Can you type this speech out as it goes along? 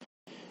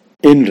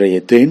இன்றைய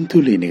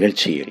தேன்துளி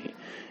நிகழ்ச்சியில்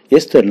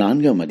எஸ்தர்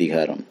 4ஆம்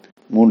அதிகாரம்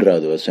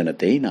 3வது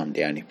வசனத்தை நாம்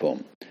தியானிப்போம்.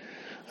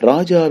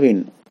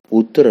 ராஜாவின்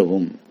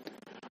உத்தரவும்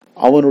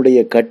அவனுடைய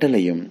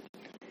கட்டளையும்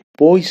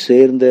போய்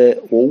சேர்ந்த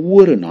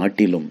ஒவ்வொரு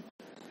நாட்டிலும்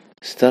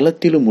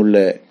ஸ்தலத்திலும்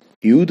உள்ள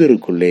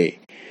யூதருக்குள்ளே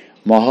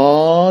மகா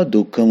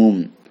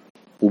துக்கமும்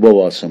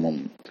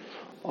உபவாசமும்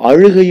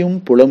அழுகையும்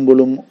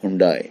புலம்பலும்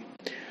உண்டாய்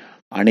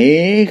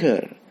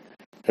அநேகர்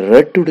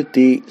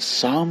ரட்டுடுத்தி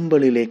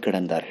சாம்பலிலே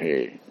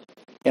கிடந்தார்கள்.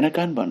 எனக்கு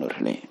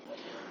அன்பானவர்களே,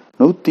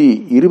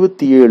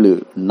 127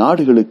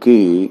 நாடுகளுக்கு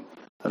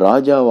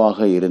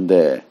ராஜாவாக இருந்த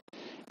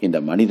இந்த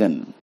மனிதன்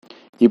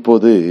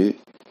இப்போது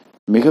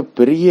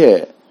மிகப்பெரிய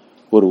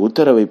ஒரு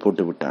உத்தரவை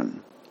போட்டு விட்டான்.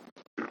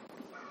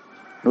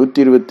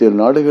 127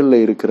 நாடுகளில்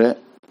இருக்கிற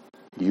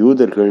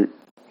யூதர்கள்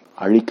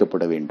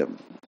அழிக்கப்பட வேண்டும்.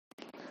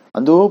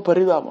 அதோ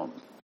பரிதாபம்!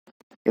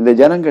 இந்த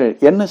ஜனங்கள்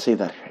என்ன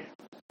செய்தார்கள்?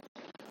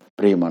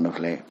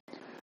 பிரியமானவர்களே,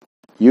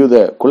 யூத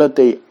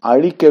குலத்தை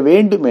அழிக்க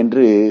வேண்டும்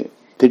என்று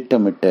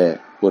திட்டமிட்ட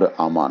ஒரு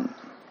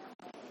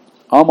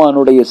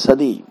ஆமானுடைய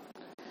சதி.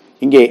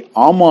 இங்கே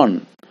ஆமான்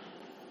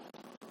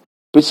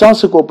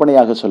பிசாசு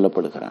கோப்பனையாக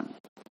சொல்லப்படுகிறான்.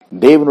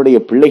 தேவனுடைய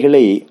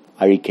பிள்ளைகளை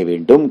அழிக்க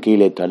வேண்டும்,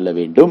 கீழே தள்ள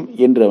வேண்டும்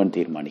என்று அவன்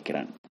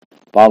தீர்மானிக்கிறான்.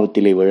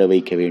 பாவத்திலே விழ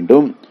வைக்க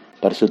வேண்டும்,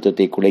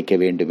 பரிசுத்தத்தை குலைக்க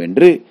வேண்டும்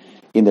என்று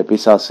இந்த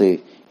பிசாசு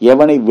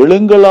எவனை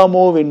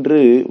விழுங்கலாமோ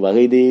என்று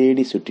வகை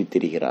தேடி சுற்றித்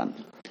திரிகிறான்.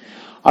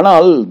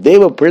 ஆனால்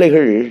தேவ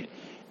பிள்ளைகள்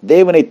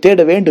தேவனை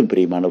தேட வேண்டும்.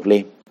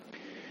 பிரியமானவர்களே,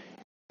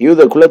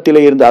 யூத குலத்திலே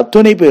இருந்த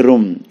அத்தனை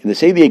பேரும் இந்த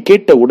செய்தியை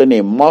கேட்ட உடனே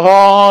மகா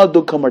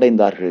துக்கம்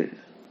அடைந்தார்கள்.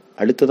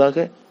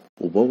 அடுத்ததாக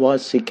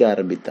உபவாசிக்க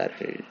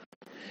ஆரம்பித்தார்கள்.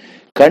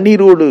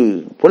 கண்ணீரோடு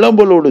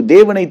புலம்பலோடு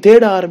தேவனை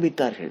தேட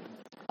ஆரம்பித்தார்கள்.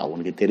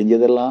 அவனுக்கு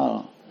தெரிஞ்சதெல்லாம்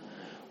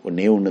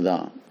ஒன்னே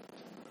ஒண்ணுதான்,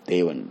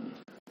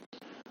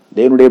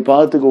 தேவனுடைய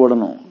பாதத்துக்கு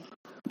ஓடணும்,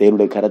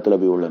 தேவனுடைய கரத்துல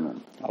போய்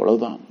விழணும்,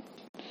 அவ்வளவுதான்.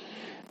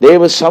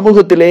 தேவ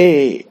சமூகத்திலே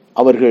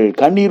அவர்கள்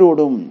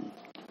கண்ணீரோடும்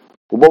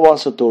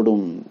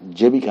உபவாசத்தோடும்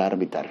ஜெபிக்க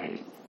ஆரம்பித்தார்கள்.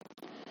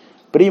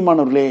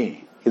 பிரியமானவர்களே,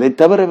 இதை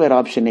தவிர வேற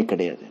ஆப்ஷனே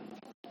கிடையாது.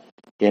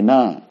 ஏன்னா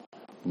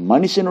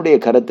மனுஷனுடைய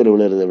கரத்தில்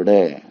விழுறதை விட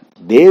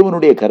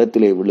தேவனுடைய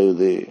கரத்திலே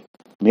விழுவது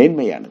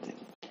மேன்மையானது.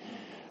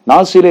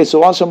 நாசிலே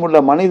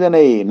சுவாசமுள்ள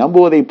மனிதனை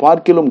நம்புவதை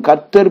பார்க்கிலும்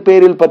கர்த்தர்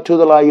பேரில்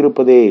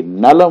பற்றுதலாயிருப்பதே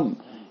நலம்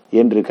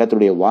என்று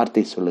கர்த்தருடைய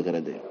வார்த்தை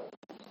சொல்லுகிறது.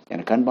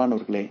 எனக்கு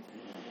அன்பானவர்களே,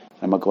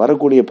 நமக்கு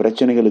வரக்கூடிய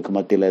பிரச்சனைகளுக்கு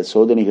மத்தியில,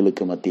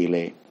 சோதனைகளுக்கு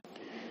மத்தியிலே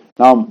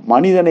நாம்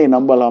மனிதனை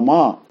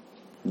நம்பலாமா,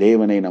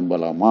 தேவனை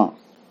நம்பலாமா?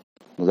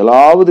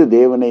 முதலாவது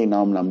தேவனை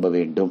நாம் நம்ப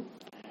வேண்டும்.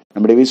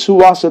 நம்முடைய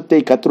விசுவாசத்தை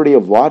கர்த்தருடைய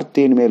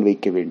வார்த்தையின் மேல்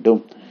வைக்க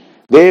வேண்டும்.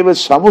 தேவ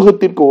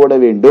சமூகத்திற்கு ஓட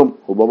வேண்டும்.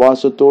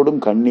 உபவாசத்தோடும்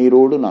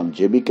கண்ணீரோடும் நாம்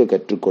ஜெபிக்க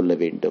கற்றுக்கொள்ள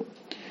வேண்டும்.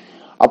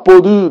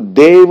 அப்போது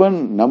தேவன்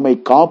நம்மை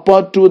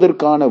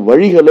காப்பாற்றுவதற்கான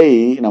வழிகளை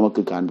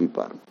நமக்கு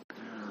காண்பிப்பார்.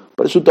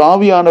 பரிசுத்த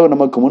ஆவியானவர்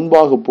நமக்கு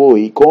முன்பாக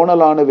போய்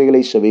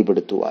கோணலானவைகளை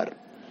செவைப்படுத்துவார்.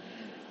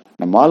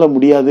 நம்மால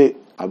முடியாது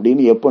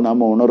அப்படின்னு எப்ப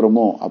நாம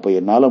உணர்றோமோ அப்ப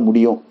என்னால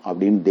முடியும்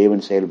அப்படின்னு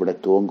தேவன் செயல்பட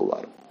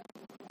துவங்குவார்.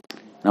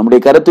 நம்முடைய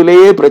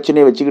கருத்திலேயே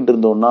பிரச்சனையை வச்சுக்கிட்டு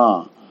இருந்தோம்னா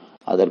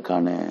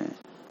அதற்கான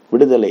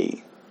விடுதலை,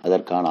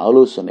 அதற்கான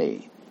ஆலோசனை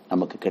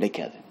நமக்கு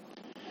கிடைக்காது.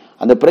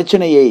 அந்த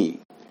பிரச்சனையை,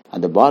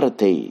 அந்த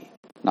பாரத்தை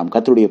நாம்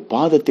கர்த்தருடைய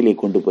பாதத்திலே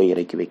கொண்டு போய்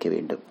இறக்கி வைக்க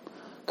வேண்டும்.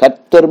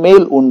 கர்த்தர்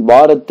மேல் உன்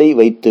பாரத்தை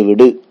வைத்து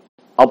விடு.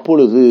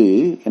 அப்பொழுது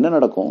என்ன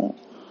நடக்கும்?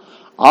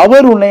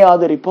 அவர் உன்னை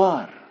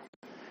ஆதரிப்பார்.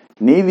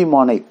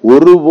 நீதிமானை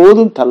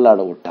ஒருபோதும் தள்ளாட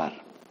விட்டார்.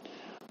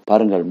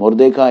 பாருங்கள்,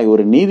 மொர்தெகாய்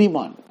ஒரு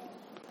நீதிமான்.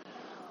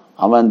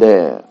 அவன் அந்த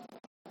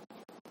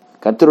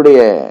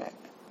கர்த்தருடைய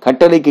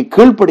கட்டளைக்கு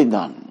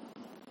கீழ்ப்படிந்தான்.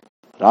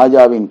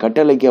 ராஜாவின்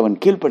கட்டளைக்கு அவன்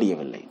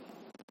கீழ்ப்படியவில்லை.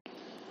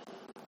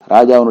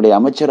 ராஜாவினுடைய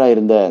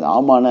அமைச்சராயிருந்த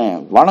ஆமான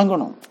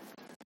வணங்கணும்,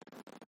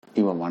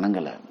 இவன்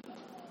வணங்கல.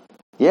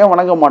 ஏன்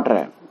வணங்க மாட்டற?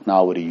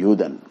 நான் ஒரு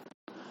யூதன்,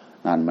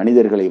 நான்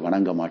மனிதர்களை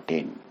வணங்க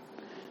மாட்டேன்,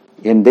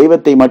 என்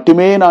தெய்வத்தை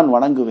மட்டுமே நான்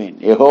வணங்குவேன்.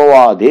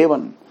 யெகோவா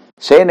தேவன்,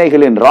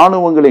 சேனைகளின்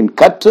இராணுவங்களின்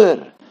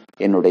கர்த்தர்,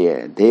 என்னுடைய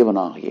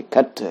தேவனாகிய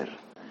கர்த்தர்,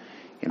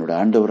 என்னுடைய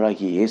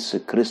ஆண்டவராகிய இயேசு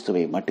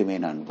கிறிஸ்துவை மட்டுமே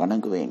நான்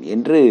வணங்குவேன்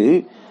என்று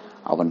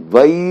அவன்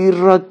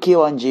வைராக்கிய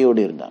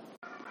வாஞ்சையோடு இருந்தான்.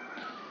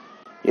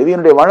 இது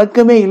என்னுடைய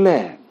வழக்கமே இல்லை.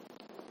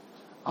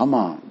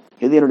 ஆமா,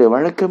 இது என்னுடைய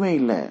வழக்கமே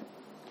இல்லை.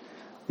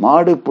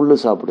 மாடு புல்லு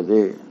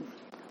சாப்பிடுது,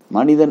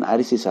 மனிதன்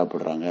அரிசி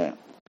சாப்பிடுறாங்க.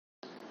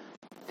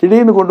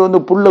 திடீர்னு கொண்டு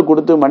வந்து புல்லை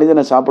கொடுத்து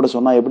மனிதனை சாப்பிட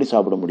சொன்னா எப்படி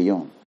சாப்பிட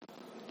முடியும்?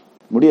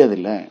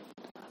 முடியாதுல்ல.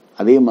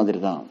 அதே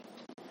மாதிரிதான்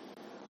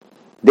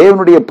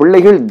தேவனுடைய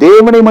பிள்ளைகள்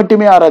தேவனை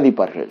மட்டுமே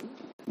ஆராதிப்பார்கள்.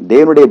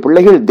 தேவனுடைய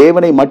பிள்ளைகள்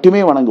தேவனை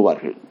மட்டுமே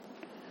வணங்குவார்கள்.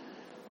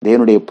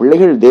 தேவனுடைய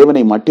பிள்ளைகள்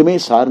தேவனை மட்டுமே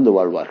சார்ந்து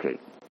வாழ்வார்கள்.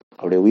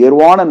 அவருடைய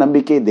உயர்வான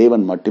நம்பிக்கை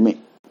தேவன் மட்டுமே.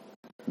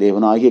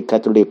 தேவனாகிய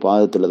கர்த்தருடைய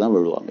பாதத்துல தான்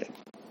விழுவாங்க.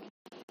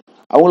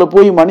 அவங்கள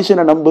போய்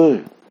மனுஷனை நம்பு,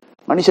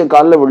 மனுஷன்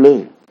காலில் விழு,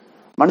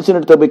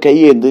 மனுஷனிடத்துல போய்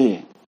கையேந்து,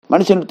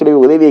 மனுஷனிடத்துல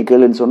உதவியை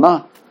கேளுன்னு சொன்னா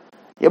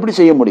எப்படி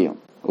செய்ய முடியும்?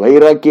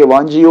 வைராக்கிய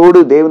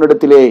வாஞ்சியோடு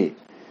தேவனிடத்திலே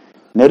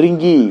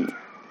நெருங்கி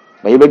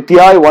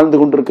பயபக்தியாய் வாழ்ந்து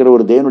கொண்டிருக்கிற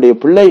ஒரு தேவனுடைய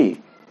பிள்ளை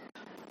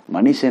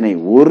மனுஷனை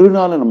ஒரு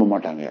நாளும் நம்ப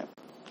மாட்டாங்க.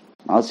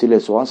 நாசிலே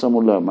சுவாசம்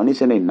உள்ள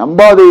மனுஷனை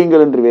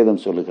நம்பாதேயுங்கள் என்று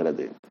வேதம்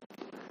சொல்லுகிறது.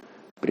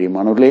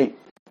 பிரியமானவர்களே,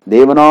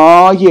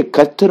 தேவனாகிய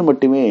கர்த்தர்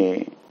மட்டுமே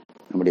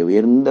நம்முடைய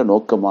உயர்ந்த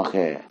நோக்கமாக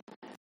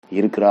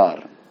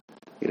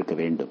இருக்க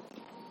வேண்டும்.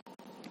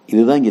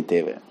 இதுதான் இங்க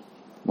தேவை.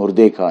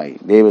 மொர்தெகாய்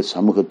தேவ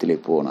சமூகத்திலே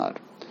போனார்.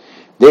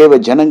 தேவ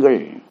ஜனங்கள்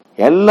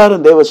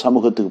எல்லாரும் தேவ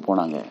சமூகத்துக்கு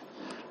போனாங்க.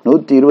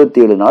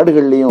 127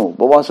 நாடுகள்லையும்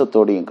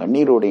உபவாசத்தோடையும்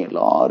கண்ணீரோடையும்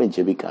எல்லாரும்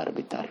ஜெபிக்க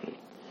ஆரம்பித்தார்கள்.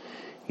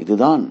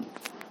 இதுதான்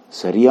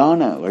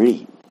சரியான வழி.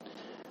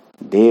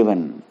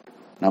 தேவன்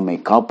நம்மை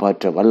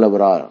காப்பாற்ற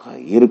வல்லவராக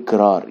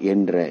இருக்கிறார்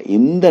என்ற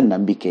இந்த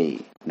நம்பிக்கை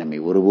நம்மை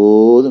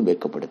ஒருபோதும்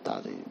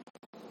வெட்கப்படுத்தாது.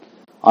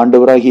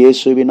 ஆண்டவராகிய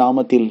இயேசுவின்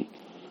நாமத்தில்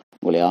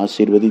உங்களை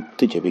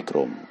ஆசீர்வதித்து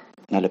ஜெபிக்கிறோம்.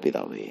 நல்ல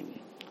பிதாவே,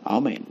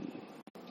 ஆமென்.